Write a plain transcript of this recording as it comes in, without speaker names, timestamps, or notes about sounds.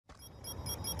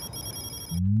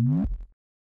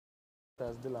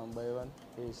That's Dylan Byron,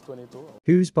 age 22.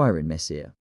 Who's Byron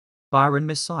Messia? Byron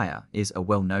Messia is a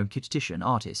well-known kitchen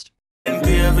artist.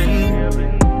 Byron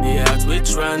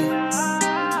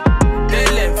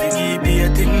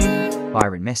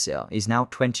Messia is now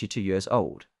 22 years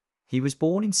old. He was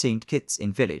born in St. Kitts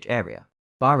in village area.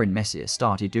 Byron Messia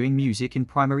started doing music in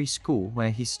primary school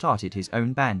where he started his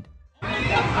own band. In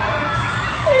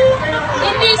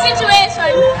this situation,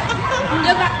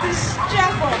 you got to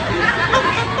strap up.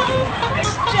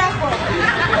 Strap up.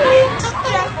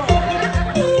 Strap up.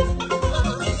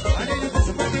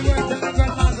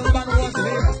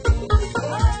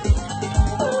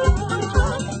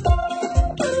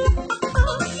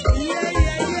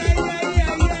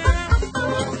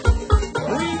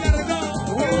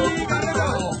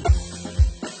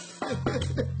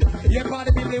 Yeah,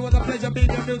 party people, it was a pleasure being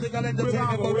your musical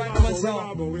entertainment for right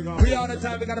now. We are the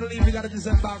time, we gotta leave, we gotta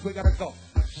disembark, we gotta go.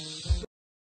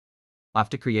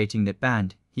 After creating that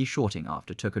band, he shortly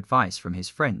after took advice from his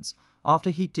friends after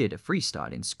he did a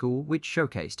freestyle in school which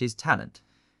showcased his talent.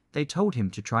 They told him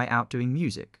to try out doing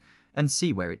music and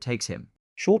see where it takes him.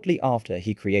 Shortly after,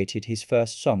 he created his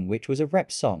first song, which was a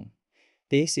rap song.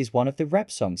 This is one of the rap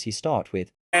songs he started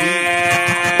with.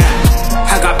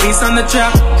 I got peace on the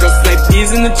trap, just like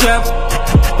peas in the trap.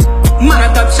 Man,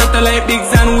 I top shot like big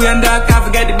and we and dark, I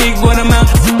forget the big one a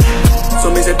max.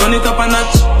 So me say turn it up a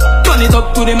notch, turn it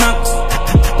up to the max.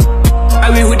 I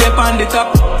will with them on the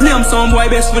top, name some boy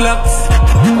best relax.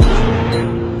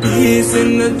 Peace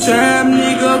in the trap,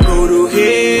 nigga, go to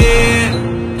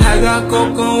hell. I got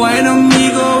coke and wine on me,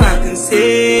 go I can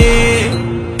say.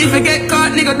 If I get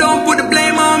caught, nigga, don't put the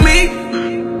blame on me.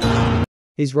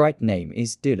 His right name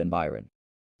is Dylan Byron.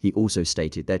 He also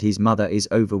stated that his mother is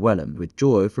overwhelmed with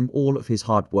joy from all of his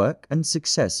hard work and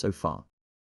success so far.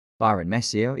 Byron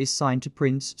Messia is signed to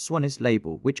Prince Swan's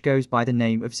label, which goes by the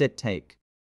name of Z-Take.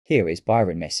 Here is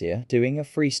Byron Messia doing a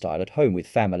freestyle at home with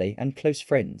family and close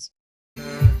friends.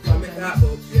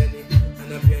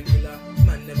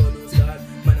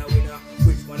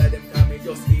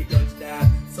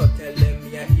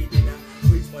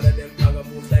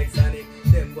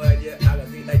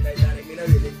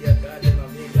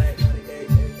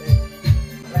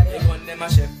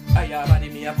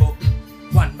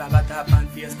 One bag of tap on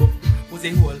Facebook. Who's the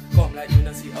whole come like you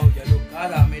don't see how you look.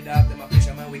 Cause I made up them a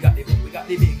fisherman. We got the hook, we got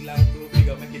the big long two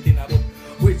figure, make it in a book.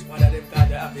 Which one of them card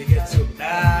you have to get shook?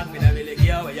 Dog, me not really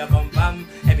care where you come from.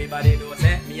 Everybody knows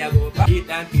it, me I go back. Eat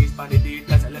and teach pan the deed,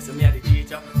 cause I listen me are the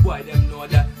teacher. Why them know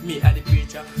that me are the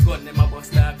preacher? Gun them a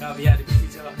bust talk, cause me are the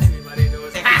teacher. Everybody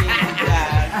knows it.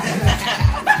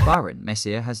 Byron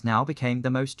Messia has now become the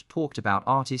most talked about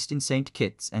artist in St.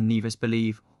 Kitts and Nevis.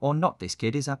 Believe or not, this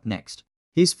kid is up next.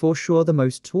 He's for sure the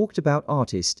most talked about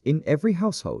artist in every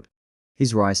household.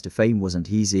 His rise to fame wasn't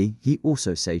easy. He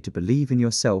also said to believe in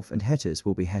yourself and haters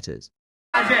will be haters.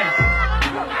 Let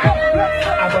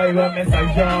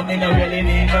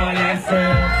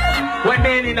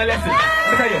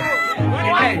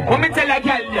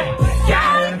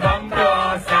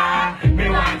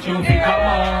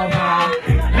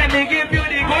me give you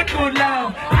the good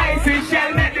love. Ice and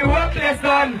shell make the worthless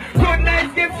done. Good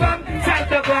nights give some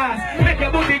Santa Claus. Make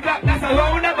your booty clap, that's a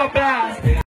round of applause.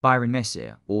 Byron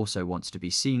Messia also wants to be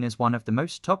seen as one of the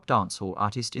most top dancehall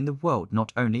artists in the world,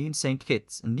 not only in St.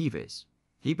 Kitts and Nevis.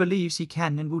 He believes he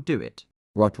can and will do it.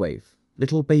 Rodwave,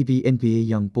 Little Baby NBA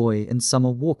Young Boy and Summer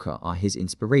Walker are his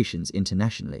inspirations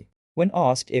internationally. When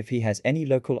asked if he has any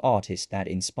local artists that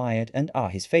inspired and are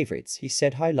his favorites, he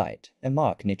said highlight and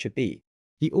Mark Nicher B.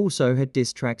 He also had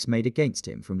diss tracks made against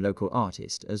him from local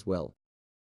artists as well.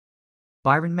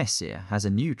 Byron Messia has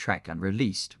a new track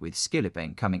unreleased with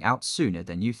Skillibang coming out sooner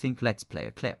than you think. Let's play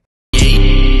a clip.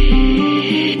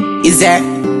 Is that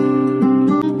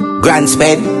Grand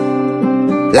Spend,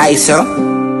 Lysa,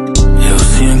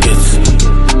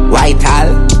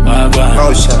 Whitehall,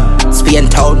 Rocha, Spain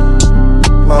Town?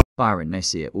 Byron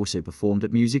Messia also performed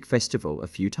at music festival a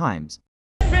few times.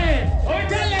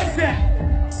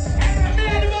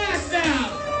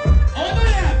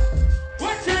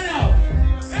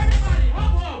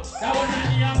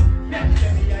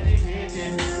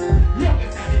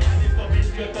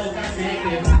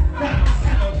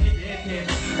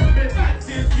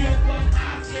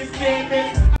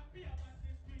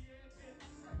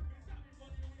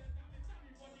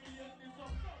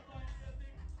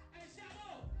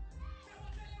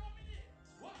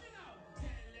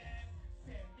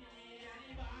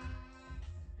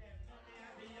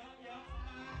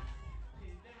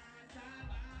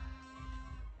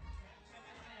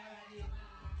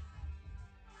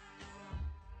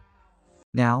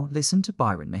 Now listen to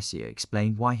Byron Messia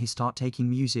explain why he started taking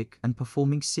music and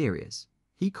performing serious.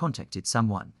 He contacted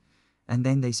someone, and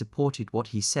then they supported what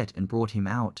he said and brought him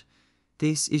out.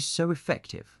 This is so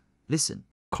effective. Listen.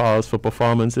 Calls for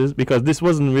performances, because this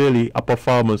wasn't really a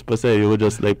performance per se. You were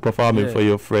just like performing for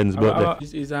your friends'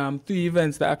 birthday. It's 3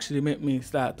 events that actually made me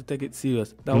start to take it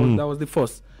serious. That was the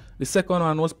first. The second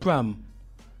one was prom.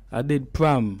 I did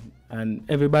prom, and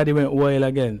everybody went wild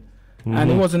again.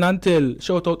 And it wasn't until,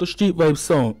 shout out to Street Vibes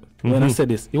song when I said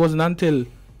this. It wasn't until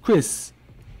Chris,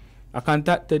 I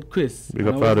contacted Chris. We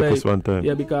got proud of Chris one time.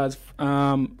 Yeah, because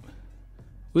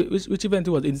which event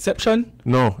it was? Inception?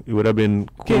 No, it would have been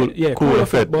Cool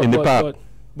Effect in the park.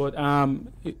 But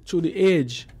through the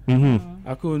age,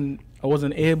 I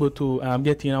wasn't able to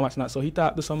get in and watch that. So he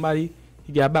talked to somebody,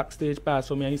 he got a backstage pass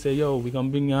for me, and he said, "Yo, we gonna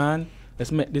bring you on.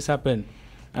 Let's make this happen."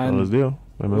 And that was deal.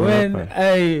 When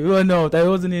I run out, I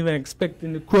wasn't even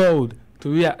expecting the crowd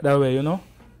to react that way, you know.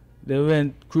 They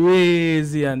went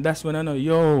crazy, and that's when I know,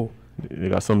 yo, they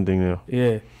got something there.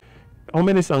 Yeah. How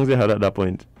many songs they had at that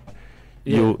point?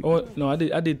 Yeah.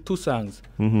 I did 2 songs.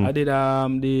 I did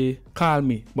the Call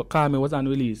Me, but Call Me was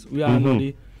unreleased. We all know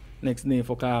the next name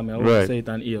for Call Me. I won't say it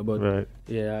on here, but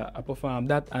yeah, I performed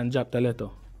that and dropped a letter.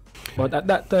 But at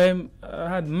that time, I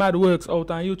had mad works out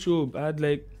on YouTube. I had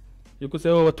like, you could say,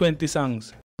 over 20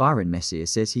 songs. Byron Messia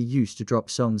says he used to drop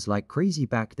songs like Crazy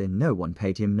back then. No one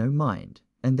paid him no mind.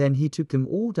 And then he took them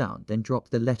all down, then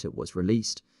dropped The Letter was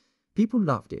released. People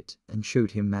loved it and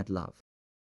showed him mad love.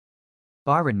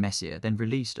 Byron Messia then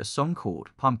released a song called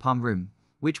Pum Pum Room,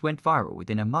 which went viral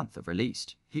within a month of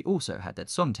release. He also had that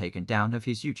song taken down of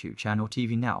his YouTube channel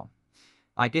TV Now.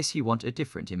 I guess he wants a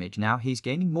different image now. He's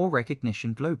gaining more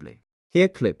recognition globally. Here are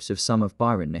clips of some of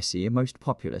Byron Messia's most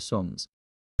popular songs.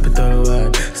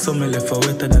 Some left for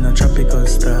wetter than a tropical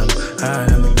storm.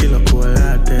 I'm a killer cool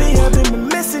out there. Me have been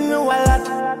missing you a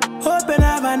lot. Hoping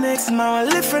I have a next man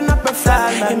lifting up a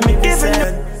flag. Me giving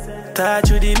you touch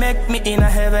you, they make me in a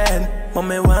heaven. But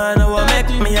me wanna make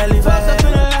me a live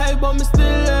a but me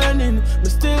still learning. Me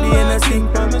still learning.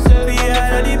 We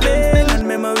are the pain and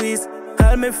memories.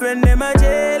 All my friends them a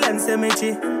jail and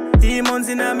cemetery. Demons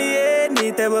in a me head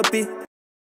need therapy.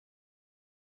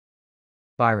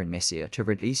 Byron Messia to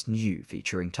release new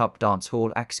featuring top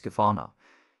dancehall acts Kafana,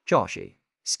 Joshi,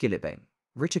 Skillibeng,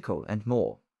 Ritical and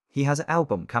more. He has an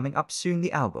album coming up soon.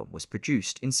 The album was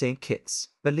produced in St. Kitts,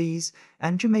 Belize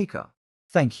and Jamaica.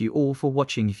 Thank you all for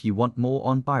watching. If you want more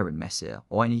on Byron Messia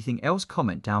or anything else,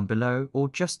 comment down below or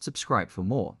just subscribe for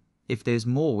more. If there's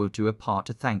more, we'll do a part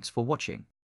 2. Thanks for watching.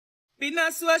 Been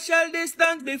a social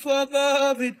distance before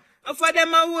COVID. And for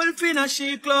them a wolf in a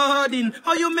sheep clothing.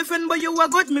 How you me friend, but you a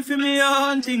good me for me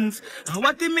on things. And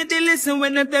what me they listen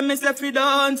when them tell me say fi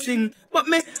dancing. But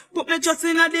me put me trust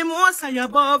in a the most high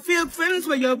above. Fake friends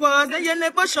where you was, and you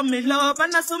never show me love.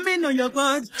 And that's how me know your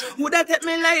God. Woulda take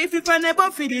me life if I never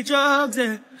feel the drugs,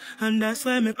 And that's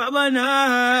why me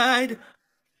paranoid.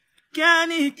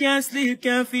 Can't eat, can't sleep,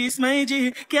 can't feast my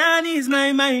G. Can't ease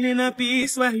my mind in a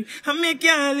peace, why? And me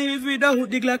can't live without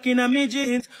the Glock in a me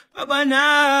jeans. Baba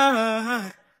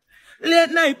nah.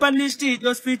 Late night on the street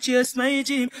just fi chase my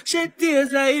dream. Shed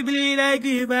tears like bleed, I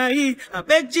give I eat. I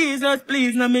beg Jesus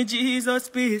please, now me Jesus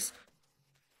peace.